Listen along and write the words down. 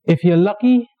If you're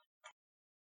lucky,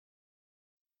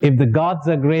 if the gods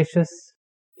are gracious,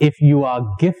 if you are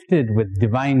gifted with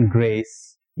divine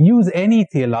grace, use any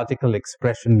theological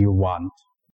expression you want,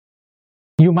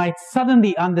 you might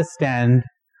suddenly understand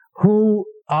who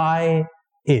I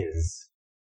is.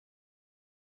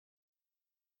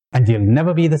 And you'll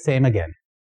never be the same again.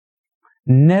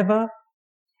 Never,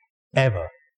 ever.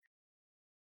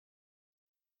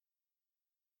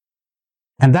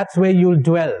 And that's where you'll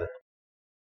dwell.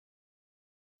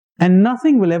 And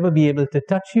nothing will ever be able to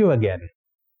touch you again.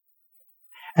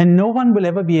 And no one will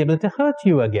ever be able to hurt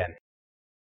you again.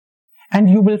 And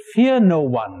you will fear no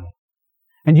one.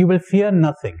 And you will fear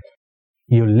nothing.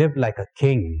 You live like a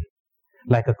king,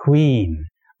 like a queen.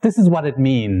 This is what it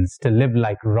means to live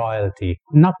like royalty,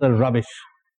 not the rubbish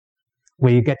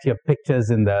where you get your pictures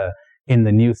in the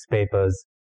newspapers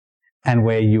and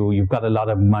where you've got a lot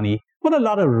of money. What a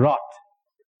lot of rot.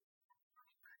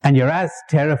 And you're as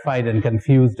terrified and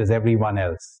confused as everyone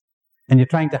else. And you're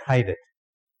trying to hide it.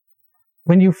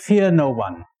 When you fear no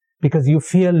one, because you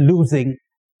fear losing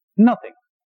nothing.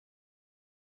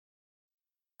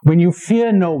 When you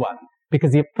fear no one,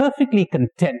 because you're perfectly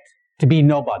content to be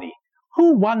nobody.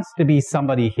 Who wants to be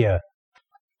somebody here?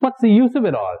 What's the use of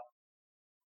it all?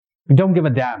 You don't give a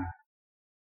damn.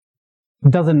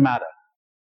 It doesn't matter.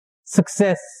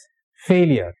 Success,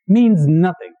 failure means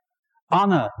nothing.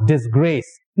 Honor, disgrace,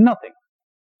 nothing.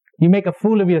 You make a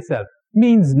fool of yourself,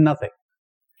 means nothing.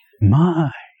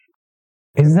 My,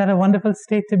 isn't that a wonderful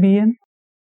state to be in?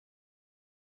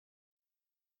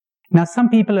 Now, some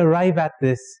people arrive at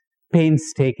this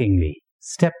painstakingly,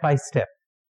 step by step,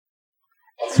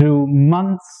 through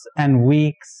months and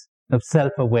weeks of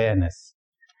self-awareness.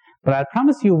 But I'll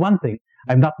promise you one thing,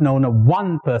 I've not known of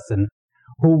one person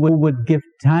who would give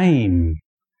time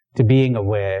to being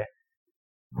aware,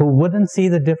 who wouldn't see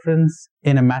the difference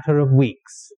in a matter of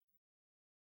weeks.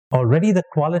 Already the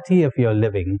quality of your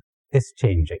living is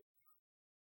changing.